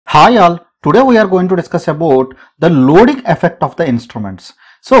Hi all, today we are going to discuss about the loading effect of the instruments.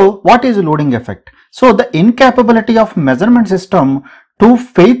 So what is loading effect? So the incapability of measurement system to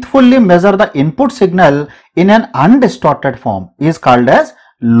faithfully measure the input signal in an undistorted form is called as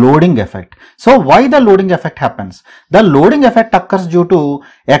loading effect. So why the loading effect happens? The loading effect occurs due to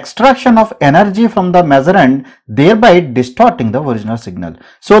extraction of energy from the measurand, thereby distorting the original signal.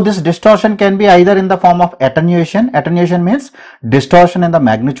 So this distortion can be either in the form of attenuation. Attenuation means distortion in the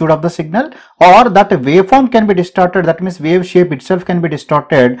magnitude of the signal, or that waveform can be distorted, that means wave shape itself can be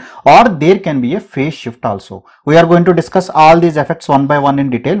distorted, or there can be a phase shift also. We are going to discuss all these effects one by one in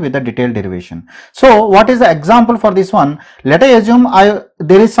detail with the detailed derivation. So what is the example for this one? Let us assume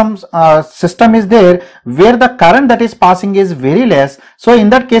there is some system is there where the current that is passing is very less. So in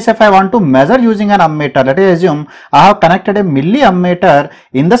that case, if I want to measure using an ammeter, let us assume I have connected a milliammeter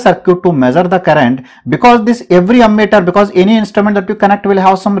in the circuit to measure the current, because this every ammeter, because any instrument that you connect will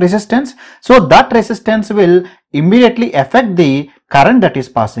have some resistance, so that resistance will immediately affect the current that is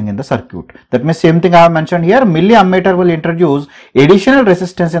passing in the circuit. That means same thing I have mentioned here, milliammeter will introduce additional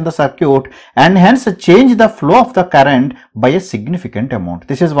resistance in the circuit and hence change the flow of the current by a significant amount.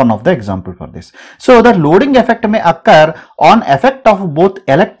 This is one of the example for this. So the loading effect may occur on effect of both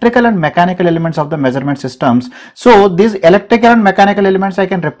electrical and mechanical elements of the measurement systems. So these electrical and mechanical elements I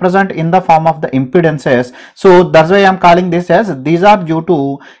can represent in the form of the impedances. So that's why I am calling this as, these are due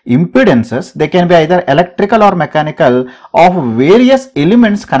to impedances. They can be either electrical or mechanical of various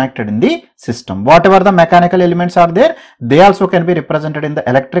elements connected in the system. Whatever the mechanical elements are there, they also can be represented in the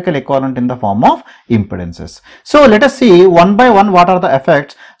electrical equivalent in the form of impedances. So let us see one by one what are the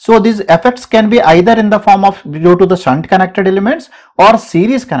effects. So these effects can be either in the form of due to the shunt connected elements or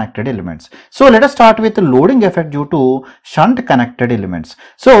series connected elements. So let us start with the loading effect due to shunt connected elements.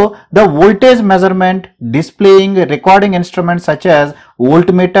 So the voltage measurement, displaying, recording instruments such as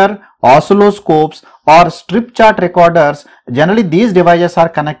voltmeter, oscilloscopes or strip chart recorders, generally these devices are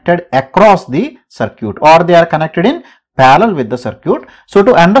connected across the circuit or they are connected in parallel with the circuit. So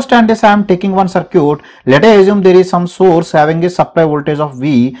to understand this, I am taking one circuit. Let us assume there is some source having a supply voltage of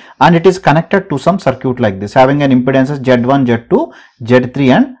V and it is connected to some circuit like this, having an impedance Z1, Z2, Z3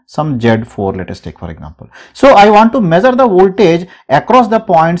 and some Z4, let us take for example. So I want to measure the voltage across the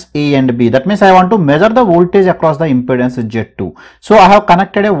points A and B. That means I want to measure the voltage across the impedance Z2. So I have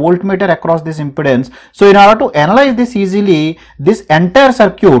connected a voltmeter across this impedance. So in order to analyze this easily, this entire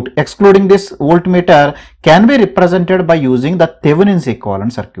circuit excluding this voltmeter can be represented by using the Thevenin's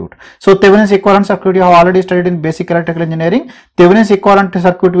equivalent circuit. So Thevenin's equivalent circuit you have already studied in basic electrical engineering. Thevenin's equivalent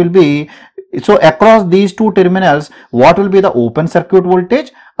circuit will be, so across these two terminals, what will be the open circuit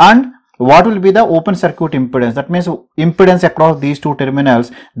voltage and what will be the open circuit impedance. That means impedance across these two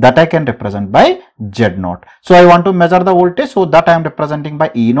terminals, that I can represent by Z0. So I want to measure the voltage, so that I am representing by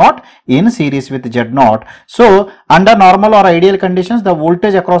E0 in series with Z0. So under normal or ideal conditions, the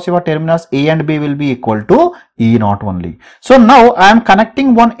voltage across your terminals A and B will be equal to E0 only. So now I am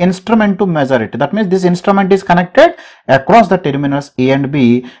connecting one instrument to measure it. That means this instrument is connected across the terminals A and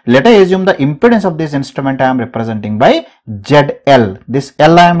B. Let us assume the impedance of this instrument I am representing by ZL. This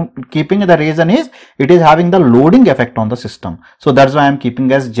L I am keeping, the reason is it is having the loading effect on the system. So that's why I am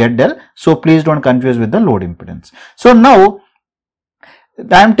keeping as ZL. So please don't confuse with the load impedance. So now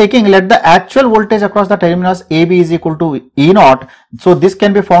I am taking, let the actual voltage across the terminals AB is equal to E0. So this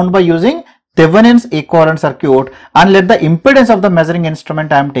can be found by using Thevenin's equivalent circuit, and let the impedance of the measuring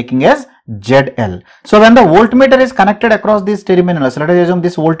instrument I am taking as ZL. So when the voltmeter is connected across these terminals, let us assume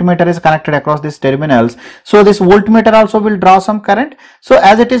this voltmeter is connected across these terminals. So this voltmeter also will draw some current. So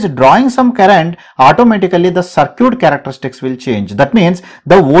as it is drawing some current, automatically the circuit characteristics will change. That means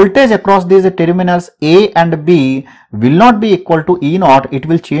the voltage across these terminals A and B will not be equal to E0, it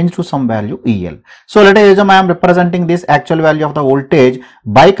will change to some value EL. So let us assume I am representing this actual value of the voltage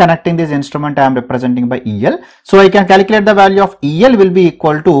by connecting this instrument I am representing by EL. So I can calculate the value of EL will be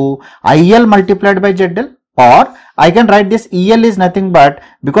equal to IL multiplied by ZL, or I can write this EL is nothing but,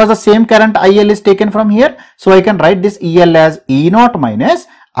 because the same current IL is taken from here, so I can write this EL as E0 minus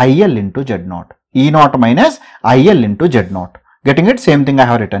IL into Z0. E0 minus IL into Z0. Getting it? Same thing I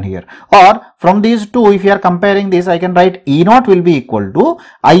have written here. Or from these two, if you are comparing this, I can write E0 will be equal to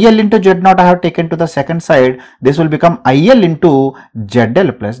IL into Z0. I have taken to the second side. This will become IL into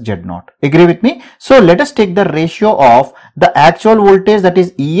ZL plus Z0. Agree with me? So let us take the ratio of the actual voltage, that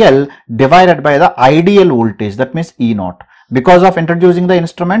is EL, divided by the ideal voltage, that means E0. Because of introducing the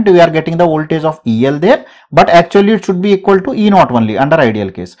instrument, we are getting the voltage of EL there, but actually it should be equal to E0 only under ideal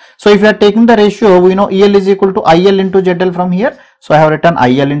case. So if we are taking the ratio, we know EL is equal to IL into ZL from here. So I have written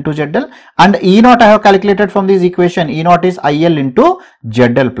IL into ZL, and E0 I have calculated from this equation. E0 is IL into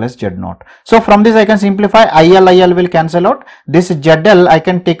ZL plus Z0. So from this I can simplify. IL will cancel out. This ZL I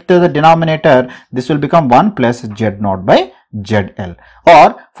can take to the denominator. This will become 1 plus Z0 by ZL,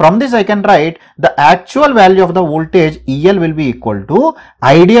 or from this I can write the actual value of the voltage EL will be equal to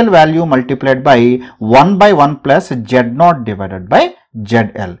ideal value multiplied by 1 by 1 plus Z0 divided by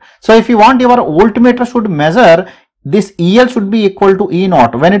ZL. So if you want your voltmeter should measure, this EL should be equal to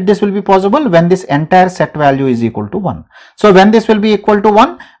E0. When this will be possible? When this entire set value is equal to 1. So when this will be equal to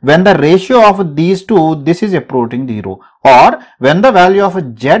 1? When the ratio of these two, this is approaching 0, or when the value of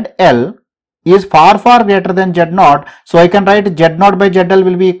ZL is far greater than Z0. So I can write Z0 by ZL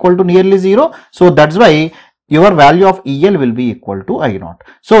will be equal to nearly 0. So that's why your value of EL will be equal to I0.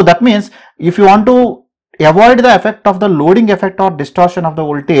 So that means if you want to avoid the effect of the loading effect or distortion of the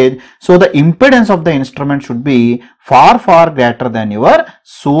voltage, so the impedance of the instrument should be far greater than your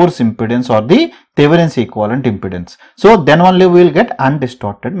source impedance or the Thevenin's equivalent impedance. So then only we will get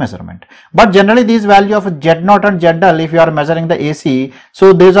undistorted measurement. But generally these value of Z0 and ZL, if you are measuring the AC,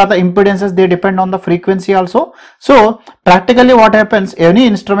 so these are the impedances, they depend on the frequency also. So practically what happens, any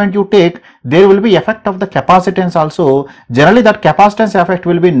instrument you take, there will be effect of the capacitance also. Generally that capacitance effect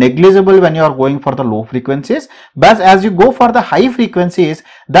will be negligible when you are going for the low frequencies, but as you go for the high frequencies,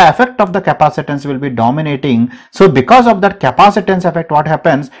 the effect of the capacitance will be dominating. So because of that capacitance effect, what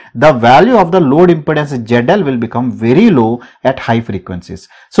happens, the value of the load impedance ZL will become very low at high frequencies.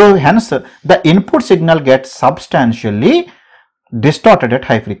 So hence the input signal gets substantially distorted at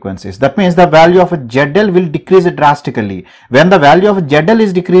high frequencies. That means the value of ZL will decrease drastically. When the value of ZL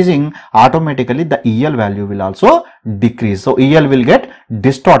is decreasing, automatically the EL value will also decrease. So EL will get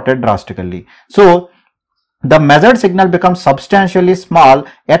distorted drastically. So the measured signal becomes substantially small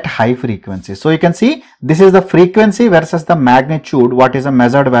at high frequency. So you can see this is the frequency versus the magnitude, what is a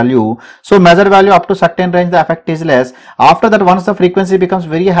measured value. So measured value up to certain range the effect is less. After that, once the frequency becomes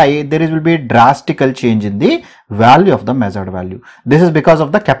very high, there will be a drastical change in the value of the measured value. This is because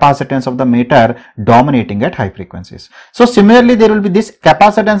of the capacitance of the meter dominating at high frequencies. So similarly there will be this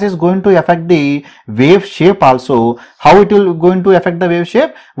capacitance is going to affect the wave shape also. How it will going to affect the wave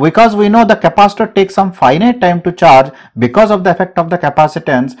shape? Because we know the capacitor takes some finite time to charge. Because of the effect of the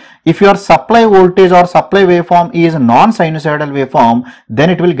capacitance, if your supply voltage or supply waveform is non-sinusoidal waveform, then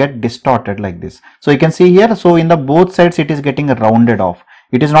it will get distorted like this. So you can see here, so in the both sides it is getting rounded off.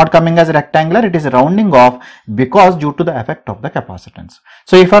 It is not coming as rectangular, it is rounding off because due to the effect of the capacitance.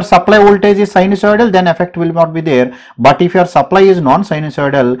 So if your supply voltage is sinusoidal, then effect will not be there. But if your supply is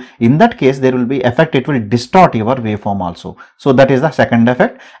non-sinusoidal, in that case there will be effect, it will distort your waveform also. So that is the second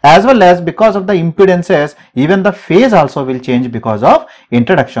effect. As well as because of the impedances, even the phase also will change because of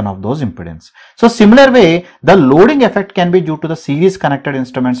introduction of those impedance. So similar way, the loading effect can be due to the series connected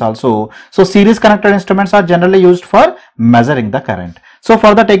instruments also. So series connected instruments are generally used for measuring the current. So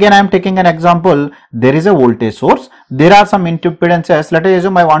for that again I am taking an example. There is a voltage source. There are some impedances. Let us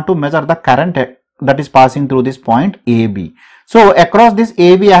assume I want to measure the current that is passing through this point AB. So across this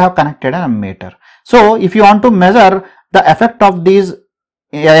AB I have connected an ammeter. So if you want to measure the effect of these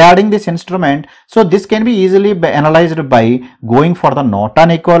adding this instrument, so this can be easily analyzed by going for the Norton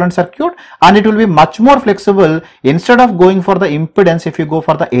equivalent circuit, and it will be much more flexible. Instead of going for the impedance, if you go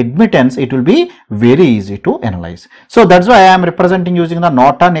for the admittance, it will be very easy to analyze. So that's why I am representing using the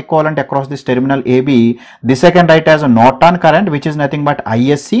Norton equivalent across this terminal AB. This I can write as a Norton current, which is nothing but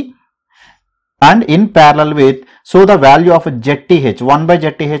ISC, and in parallel with, so the value of ZTH, 1 by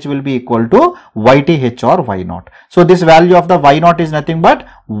ZTH will be equal to YTH or Y0. So this value of the Y0 is nothing but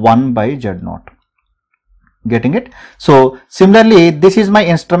 1 by Z0. Getting it? So similarly, this is my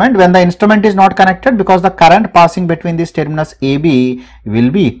instrument. When the instrument is not connected, because the current passing between these terminals AB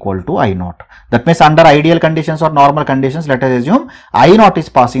will be equal to I0. That means under ideal conditions or normal conditions, let us assume I0 is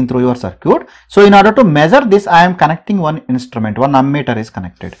passing through your circuit. So in order to measure this, I am connecting one instrument, one ammeter is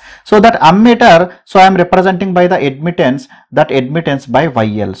connected. So that ammeter, so I am representing by the admittance, that admittance by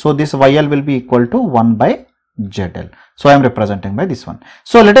YL. So this YL will be equal to 1 by ZL. So I am representing by this one.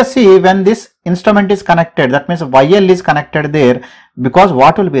 So let us see when this instrument is connected, that means YL is connected there, because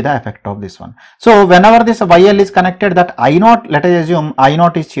what will be the effect of this one? So whenever this YL is connected, that I0, let us assume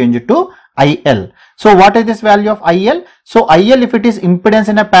I0 is changed to IL. So what is this value of IL? So IL, if it is impedance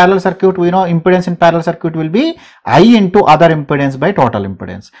in a parallel circuit, we know impedance in parallel circuit will be I into other impedance by total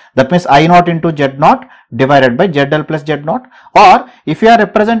impedance. That means I0 into Z0 divided by ZL plus Z0. Or if you are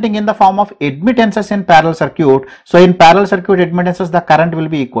representing in the form of admittances in parallel circuit, so in parallel circuit admittances, the current will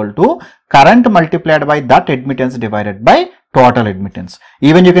be equal to current multiplied by that admittance divided by total admittance.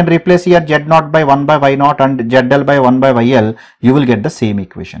 Even you can replace here Z0 by 1 by Y0 and ZL by 1 by YL, you will get the same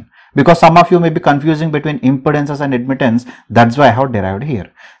equation. Because some of you may be confusing between impedances and admittance, that's why I have derived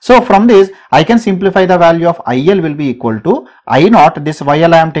here. So from this, I can simplify the value of IL will be equal to I0, this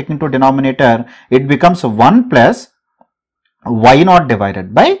YL I am taking to denominator, it becomes 1 plus Y0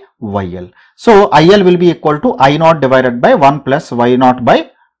 divided by YL. So IL will be equal to I0 divided by 1 plus Y0 by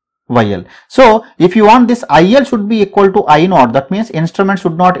YL. So if you want this IL should be equal to I0, that means instrument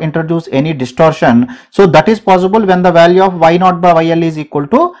should not introduce any distortion. So that is possible when the value of Y0 by YL is equal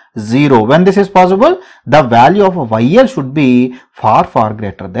to 0. When this is possible, the value of YL should be far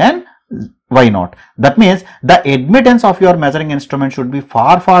greater than Y0. That means the admittance of your measuring instrument should be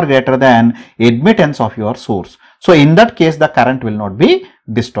far greater than admittance of your source. So in that case, the current will not be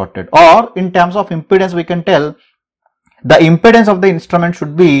distorted. Or in terms of impedance, we can tell the impedance of the instrument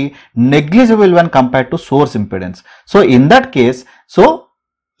should be negligible when compared to source impedance. So in that case, so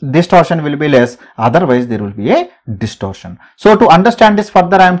distortion will be less, otherwise there will be a distortion. So to understand this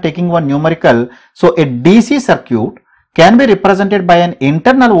further, I am taking one numerical. So a DC circuit can be represented by an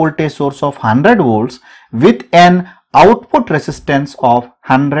internal voltage source of 100 volts with an output resistance of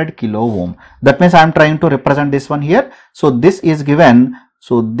 100 kilo ohm. That means I am trying to represent this one here. So this is given.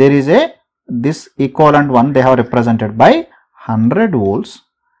 So there is a this equivalent one they have represented by 100 volts.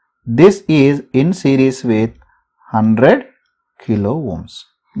 This is in series with 100 kilo ohms.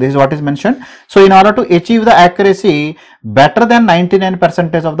 This is what is mentioned. So in order to achieve the accuracy better than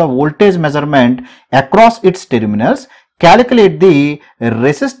 99% of the voltage measurement across its terminals, calculate the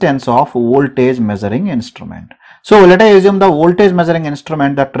resistance of voltage measuring instrument. So let us assume the voltage measuring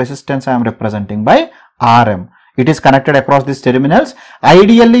instrument, that resistance I am representing by Rm. It is connected across these terminals.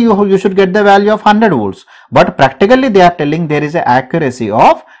 Ideally, you should get the value of 100 volts. But practically, they are telling there is an accuracy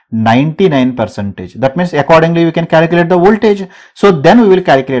of 99%. That means accordingly, we can calculate the voltage. So then we will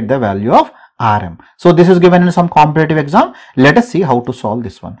calculate the value of Rm. So this is given in some competitive exam. Let us see how to solve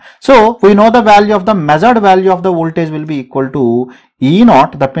this one. So we know the value of the measured value of the voltage will be equal to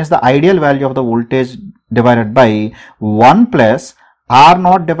E0. That means the ideal value of the voltage divided by 1 plus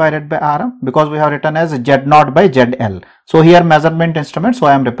R0 divided by Rm, because we have written as Z0 by ZL. So here measurement instrument, so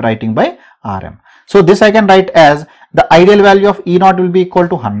I am writing by Rm. So this I can write as the ideal value of E0 will be equal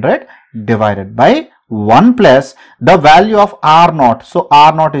to 100 divided by 1 plus the value of R0. So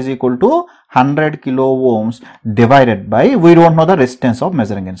R0 is equal to 100 kilo ohms divided by, we don't know the resistance of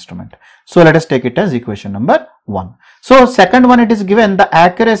measuring instrument. So let us take it as equation number 1. So second one, it is given the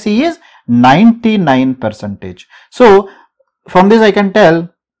accuracy is 99%. So from this I can tell,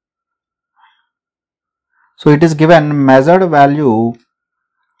 so it is given measured value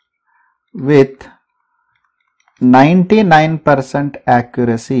with 99%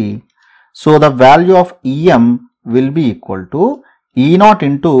 accuracy. So the value of EM will be equal to E0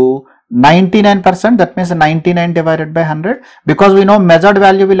 into 99%, that means 99 divided by 100, because we know measured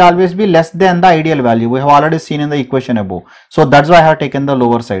value will always be less than the ideal value. We have already seen in the equation above. So that's why I have taken the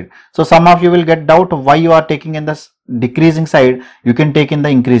lower side. So some of you will get doubt why you are taking in the decreasing side, you can take in the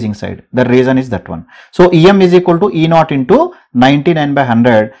increasing side. The reason is that one. So EM is equal to E0 into 99 by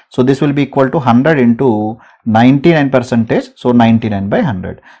 100. So this will be equal to 100 into 99%. So 99 by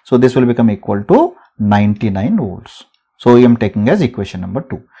 100. So this will become equal to 99 volts. So I am taking as equation number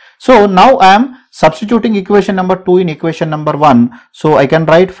 2. So now I am substituting equation number 2 in equation number 1. So I can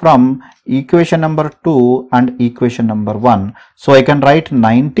write from equation number 2 and equation number 1. So I can write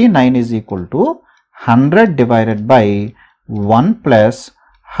 99 is equal to 100 divided by 1 plus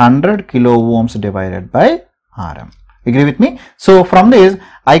 100 kilo ohms divided by Rm. Agree with me? So from this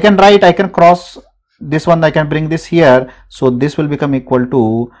I can write, I can cross this one, I can bring this here. So this will become equal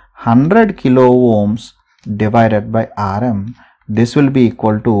to 100 kilo ohms divided by Rm. This will be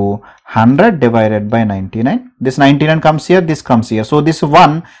equal to 100 divided by 99. This 99 comes here, this comes here. So this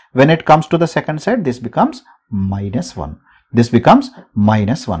 1, when it comes to the second side, this becomes minus 1. This becomes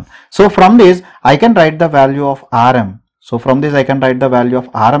minus 1. So from this, I can write the value of Rm. So from this, I can write the value of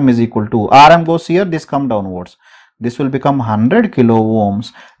Rm is equal to, Rm goes here, this come downwards. This will become 100 kilo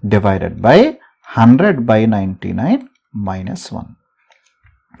ohms divided by 100 by 99 minus 1.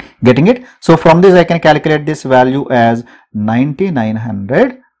 Getting it? So from this I can calculate this value as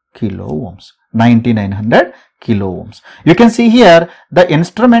 9900 kilo ohms. 9900 kilo ohms. You can see here the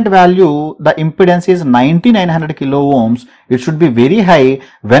instrument value, the impedance is 9900 kilo ohms. It should be very high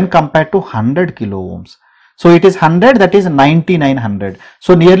when compared to 100 kilo ohms. So it is 100, that is 9900.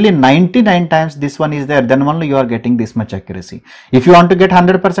 So nearly 99 times this one is there, then only you are getting this much accuracy. If you want to get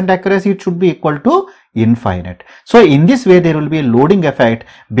 100% accuracy, it should be equal to infinite. So in this way there will be a loading effect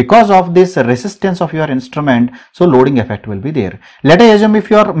because of this resistance of your instrument. So loading effect will be there. Let us assume if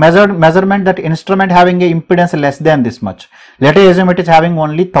your measurement that instrument having a impedance less than this much. Let us assume it is having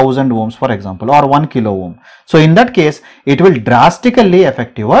only 1000 ohms for example, or 1 kilo ohm. So in that case it will drastically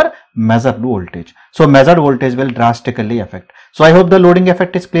affect your measured voltage. So measured voltage will drastically affect. So I hope the loading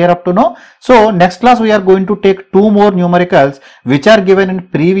effect is clear up to now. So next class we are going to take 2 more numericals which are given in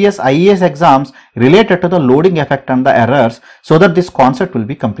previous IAS exams related to the loading effect and the errors, so that this concept will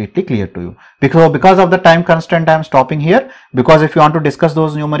be completely clear to you. Because of the time constraint I am stopping here, because if you want to discuss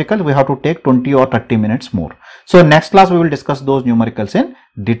those numericals we have to take 20 or 30 minutes more. So next class we will discuss those numericals in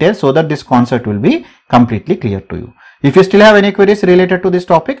detail so that this concept will be completely clear to you. If you still have any queries related to this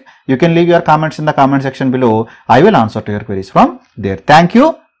topic, you can leave your comments in the comment section below. I will answer to your queries from there. Thank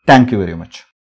you very much.